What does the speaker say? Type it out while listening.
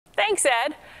Thanks,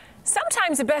 Ed.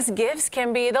 Sometimes the best gifts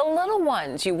can be the little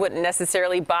ones you wouldn't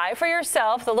necessarily buy for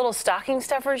yourself, the little stocking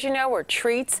stuffers, or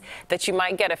treats that you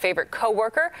might get a favorite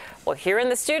coworker. Well, here in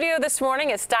the studio this morning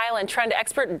is style and trend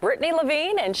expert Brittney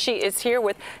Levine, and she is here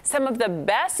with some of the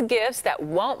best gifts that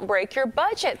won't break your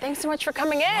budget. Thanks so much for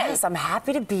coming in. Yes, I'm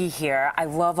happy to be here. I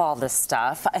love all this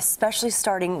stuff, especially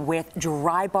starting with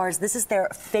dry bars. This is their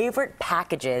favorite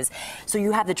packages. So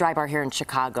you have the dry bar here in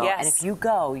Chicago, yes. And if you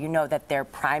go, you know that their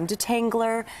prime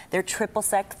detangler, their triple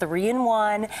sec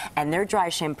 3-in-1, and their dry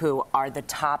shampoo are the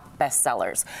top best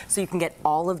sellers. So you can get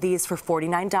all of these for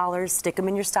 $49. Stick them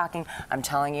in your stocking. I'm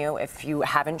telling you, if you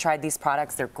haven't tried these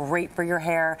products, they're great for your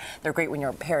hair. They're great when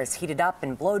your hair is heated up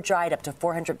and blow dried up to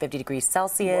 450 degrees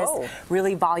Celsius. Whoa.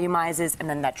 Really volumizes. And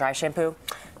then that dry shampoo,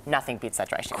 nothing beats that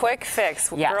dry shampoo. Quick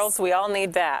fix. Yes. Girls, we all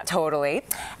need that. Totally.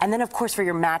 And then, of course, for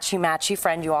your matchy-matchy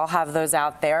friend, you all have those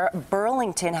out there.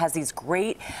 Burlington has these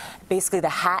great, basically the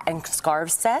hat and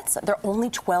scarf sets. They're only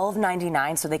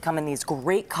 $12.99, so they come in these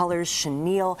great colors,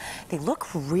 chenille. They look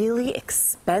really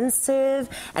expensive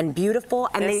and beautiful,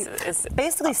 and they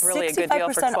basically really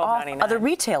 65% off other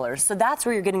retailers. So that's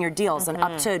where you're getting your deals. Mm-hmm.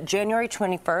 And up to January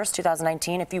 21st,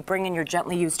 2019, if you bring in your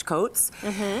gently used coats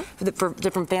for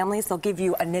different families, they'll give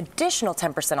you an additional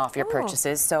 10% off your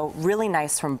purchases. So really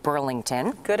nice from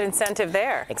Burlington. Good incentive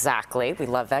there. Exactly. We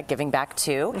love that, giving back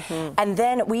too. And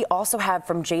then we also have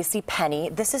from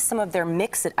JCPenney, this is some of their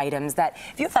mix-it items that,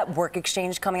 if you have that work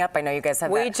exchange coming up, I know you guys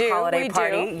have that holiday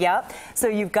party. Yep. So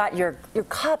you've got your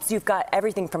cups, you've got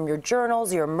everything from your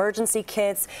journals, your emergency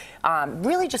kits,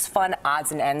 really just fun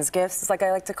odds and ends gifts, like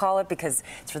I like to call it, because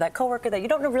it's for that coworker that you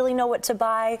don't really know what to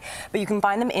buy, but you can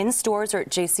find them in stores or at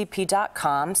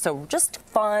jcp.com. So just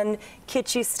fun,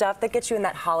 kitschy stuff that gets you in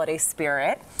that holiday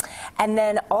spirit. And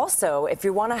then also, if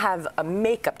you want to have a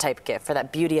makeup type gift for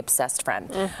that beauty obsessed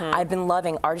friend, I've been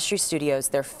loving Artistry Studios,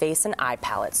 their face and eye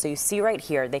palette. So you see right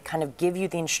here, they kind of give you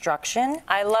the instruction.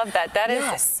 I love that. That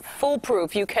is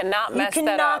foolproof. You cannot mess that up. You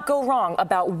cannot go wrong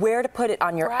about where to put it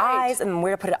on your eyes and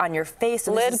where to put it on your face.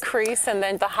 So lid crease and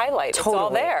then the highlight. Totally. It's all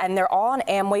there. And they're all on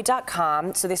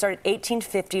Amway.com. So they start at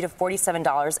 $18.50 to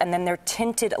 $47. And then they're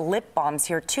tinted lip balms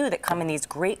here too that come in these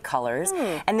great colors.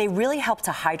 And they really help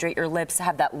to hydrate your lips,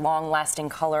 have that long-lasting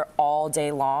color all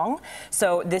day long.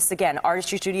 So this, again,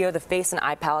 Artistry Studio, the face and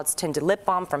eye palettes, tinted lip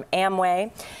balm from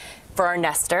Amway. For our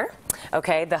nester,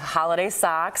 okay, the holiday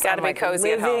socks. Gotta be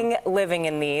cozy at home. Living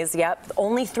in these, yep.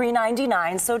 Only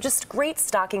 $3.99, so just great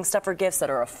stocking stuffer gifts that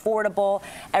are affordable.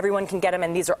 Everyone can get them,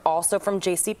 and these are also from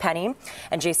JCPenney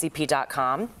and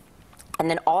jcp.com. And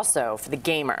then also for the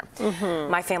gamer.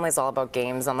 My family's all about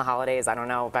games on the holidays. I don't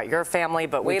know about your family,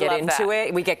 but we get into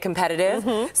it. We get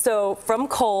competitive. So from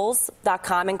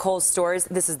Kohl's.com and Kohl's stores,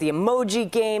 this is the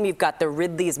emoji game. You've got the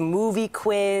Ridley's movie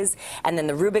quiz, and then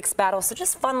the Rubik's battle. So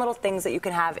just fun little things that you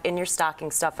can have in your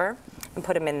stocking stuffer and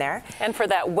put them in there. And for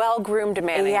that well-groomed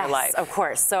man in your life. Yes, of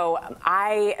course. So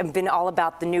I have been all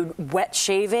about the new wet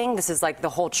shaving. This is like the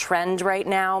whole trend right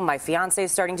now. My fiance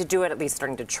is starting to do it, at least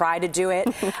starting to try to do it.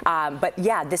 But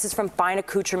yeah, this is from Fine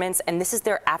Accoutrements, and this is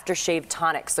their aftershave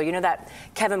tonic. So you know that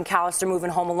Kevin McAllister movie in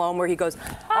Home Alone where he goes,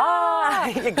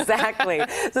 exactly.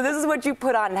 So this is what you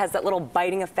put on. It has that little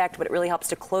biting effect, but it really helps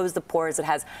to close the pores. It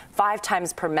has 5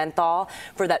 times per menthol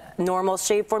for that normal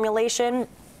shave formulation.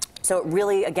 So it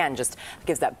really, again, just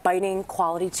gives that biting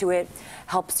quality to it,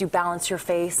 helps you balance your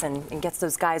face, and gets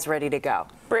those guys ready to go.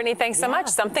 Brittney, thanks so much.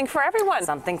 Something for everyone.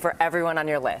 Something for everyone on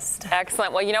your list.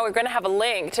 Excellent. Well, we're going to have a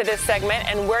link to this segment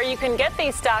and where you can get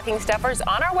these stocking stuffers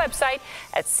on our website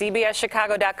at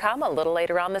cbschicago.com a little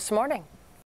later on this morning.